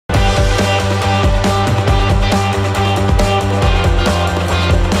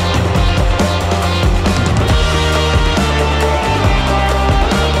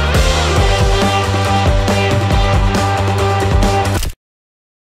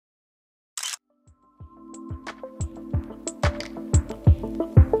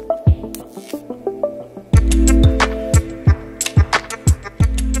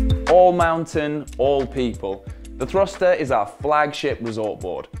all mountain, all people. The Thruster is our flagship resort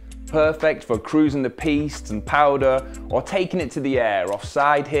board, perfect for cruising the pistes and powder or taking it to the air off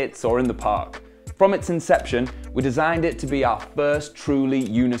side hits or in the park. From its inception, we designed it to be our first truly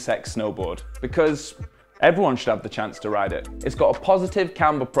unisex snowboard because everyone should have the chance to ride it. It's got a positive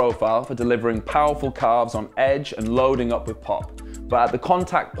camber profile for delivering powerful carves on edge and loading up with pop. But at the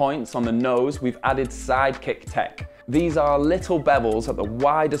contact points on the nose, we've added sidekick tech. These are little bevels at the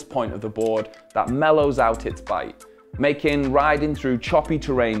widest point of the board that mellows out its bite, making riding through choppy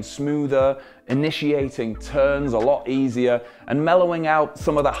terrain smoother, initiating turns a lot easier, and mellowing out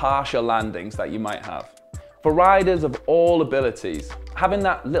some of the harsher landings that you might have. For riders of all abilities, having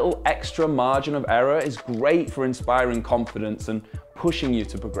that little extra margin of error is great for inspiring confidence and pushing you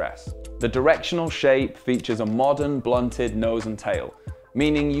to progress. The directional shape features a modern blunted nose and tail,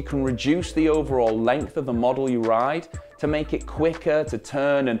 meaning you can reduce the overall length of the model you ride to make it quicker to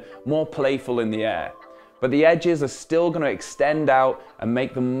turn and more playful in the air. But the edges are still going to extend out and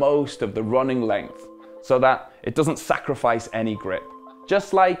make the most of the running length so that it doesn't sacrifice any grip.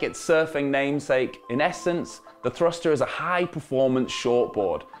 Just like its surfing namesake, in essence, the Thruster is a high-performance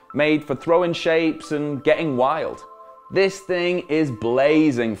shortboard made for throwing shapes and getting wild. This thing is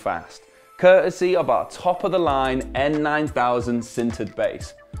blazing fast, courtesy of our top-of-the-line N9000 sintered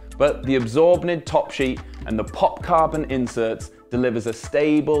base. But the Absorbnid top sheet and the pop carbon inserts delivers a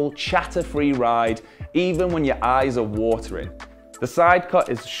stable, chatter-free ride even when your eyes are watering. The side cut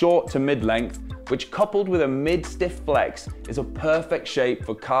is short to mid-length, which coupled with a mid-stiff flex is a perfect shape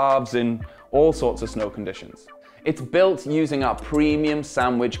for carves in all sorts of snow conditions. It's built using our premium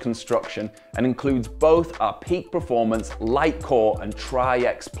sandwich construction and includes both our peak performance light core and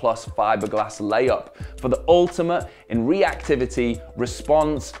Tri-X Plus fiberglass layup for the ultimate in reactivity,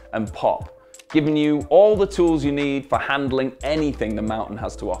 response, and pop, giving you all the tools you need for handling anything the mountain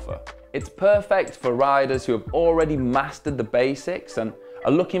has to offer. It's perfect for riders who have already mastered the basics and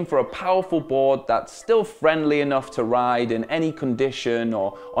are looking for a powerful board that's still friendly enough to ride in any condition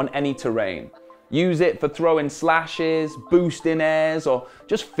or on any terrain. Use it for throwing slashes, boosting airs, or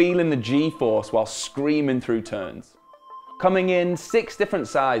just feeling the G-force while screaming through turns. Coming in 6 different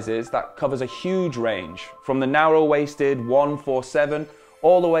sizes that covers a huge range, from the narrow-waisted 147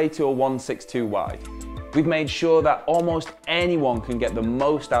 all the way to a 162 wide. We've made sure that almost anyone can get the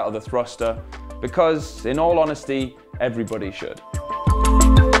most out of the Thruster because, in all honesty, everybody should.